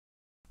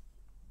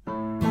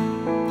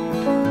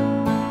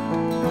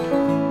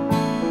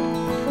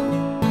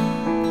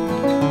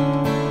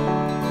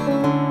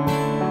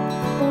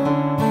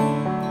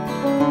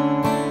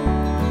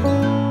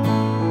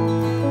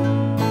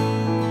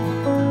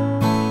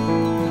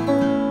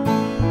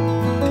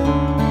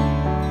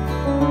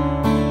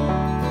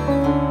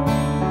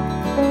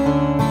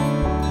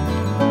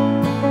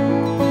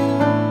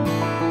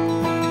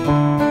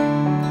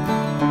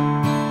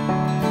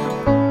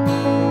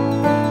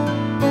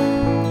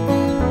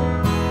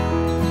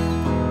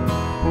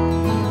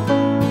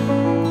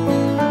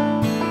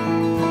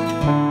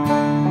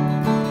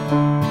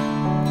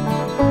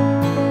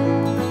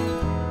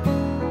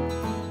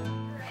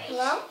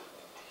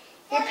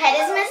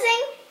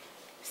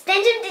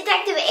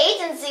Detective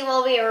Agency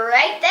will be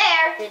right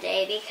there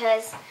today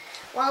because,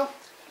 well,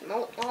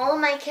 all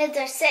of my kids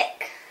are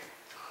sick.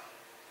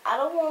 I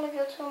don't want to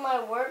go to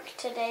my work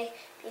today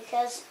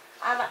because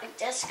I'm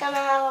just going to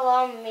have a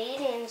lot of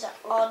meetings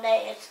all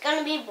day. It's going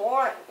to be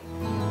boring.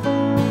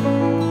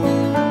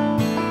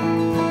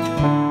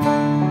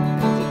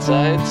 Opposite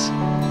sides,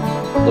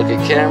 look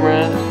at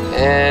camera,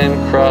 and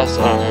cross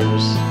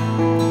arms.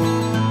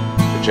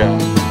 Good job.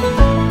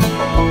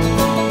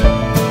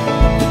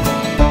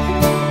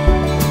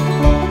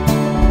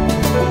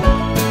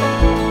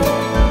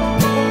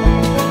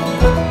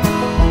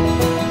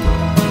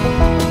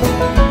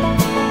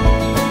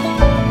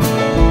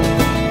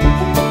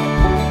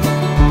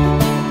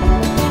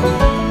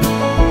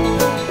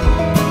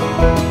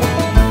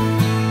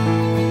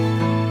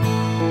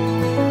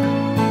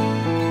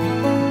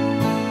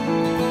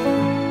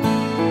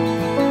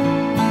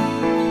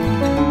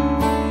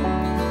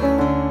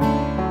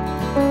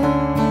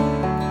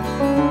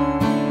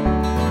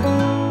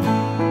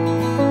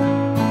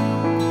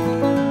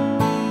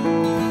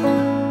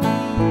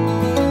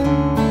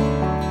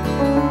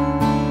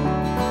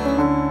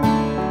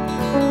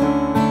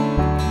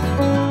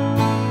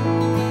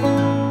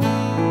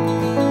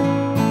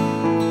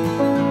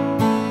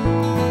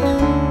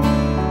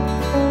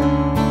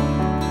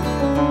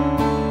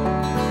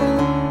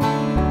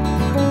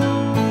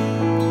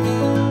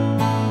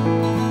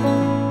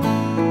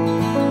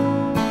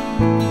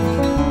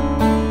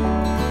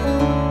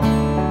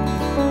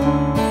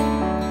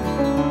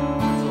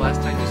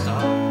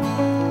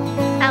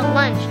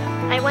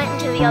 I went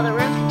into the other room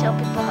to tell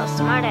people how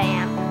smart I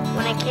am.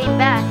 When I came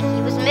back,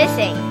 he was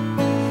missing.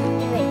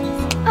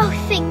 Oh,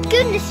 thank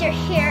goodness you're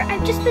here.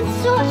 I've just been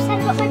so upset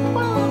about my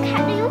poor little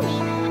cat Naomi.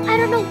 I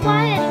don't know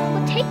why anyone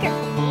would take her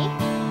from me.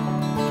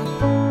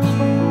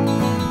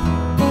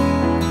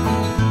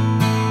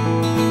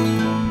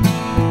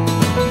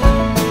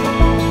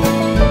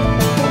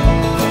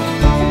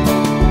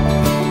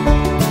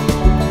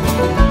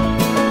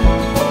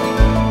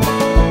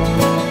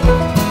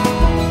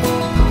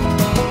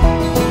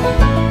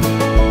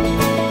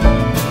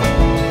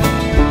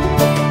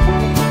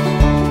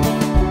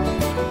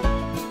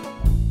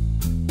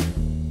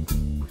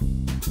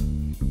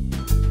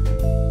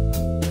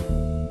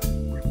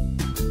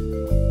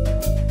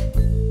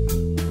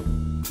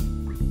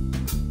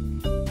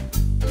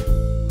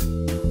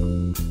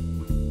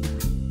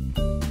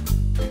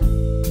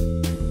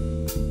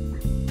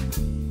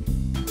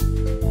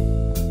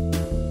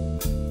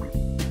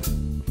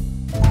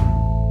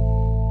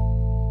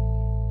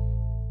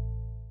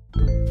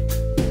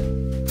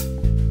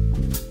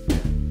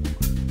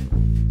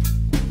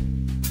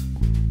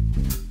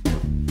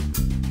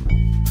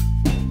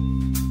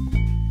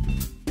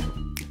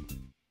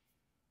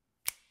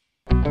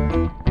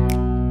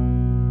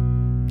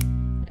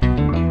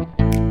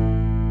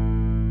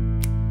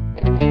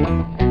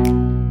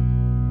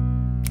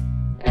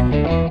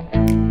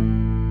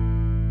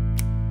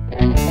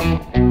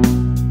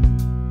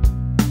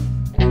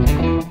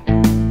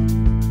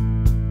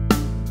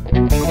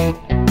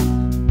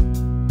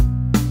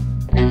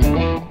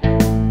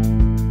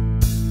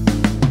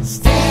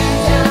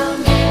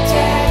 Stenehjem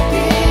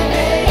Detective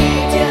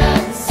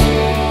Agency,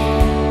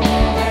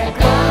 we're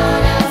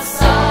gonna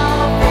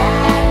solve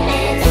that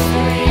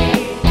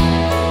mystery.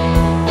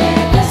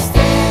 With the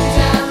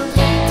Stenehjem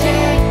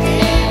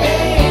Detective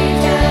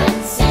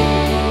Agency,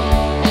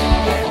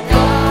 we're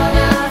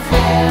gonna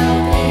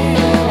help you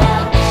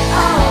out. Oh,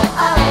 oh, oh,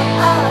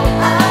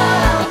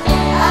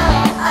 oh, oh,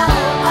 oh, oh, oh, oh, oh, oh, oh.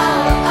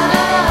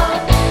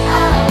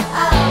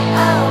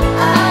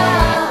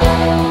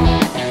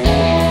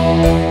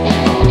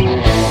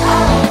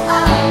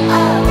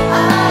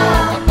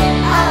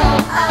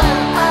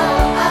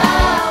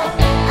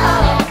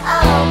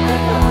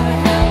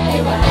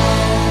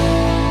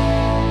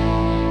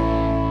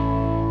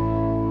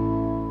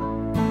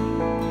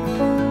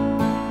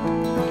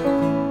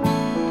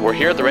 We're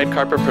here at the red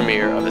carpet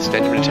premiere of the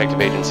Stenehjem Detective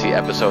Agency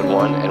Episode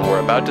 1, and we're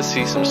about to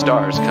see some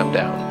stars come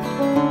down.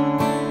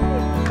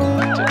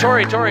 So,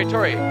 Tori,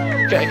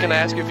 can I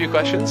ask you a few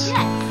questions?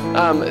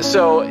 Yes.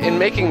 So, in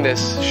making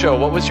this show,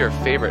 what was your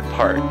favorite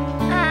part?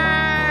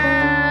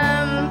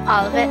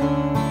 All of it.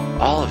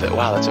 All of it.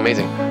 Wow, that's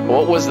amazing.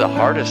 What was the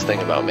hardest thing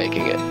about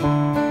making it?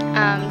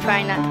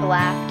 Trying not to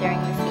laugh during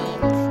the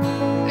scenes.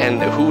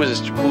 And who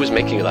was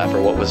making you laugh,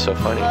 or what was so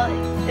funny? Well,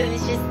 it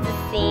was just the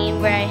scene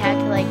where I had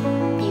to, like,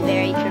 be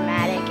very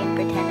dramatic and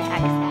pretend to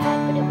act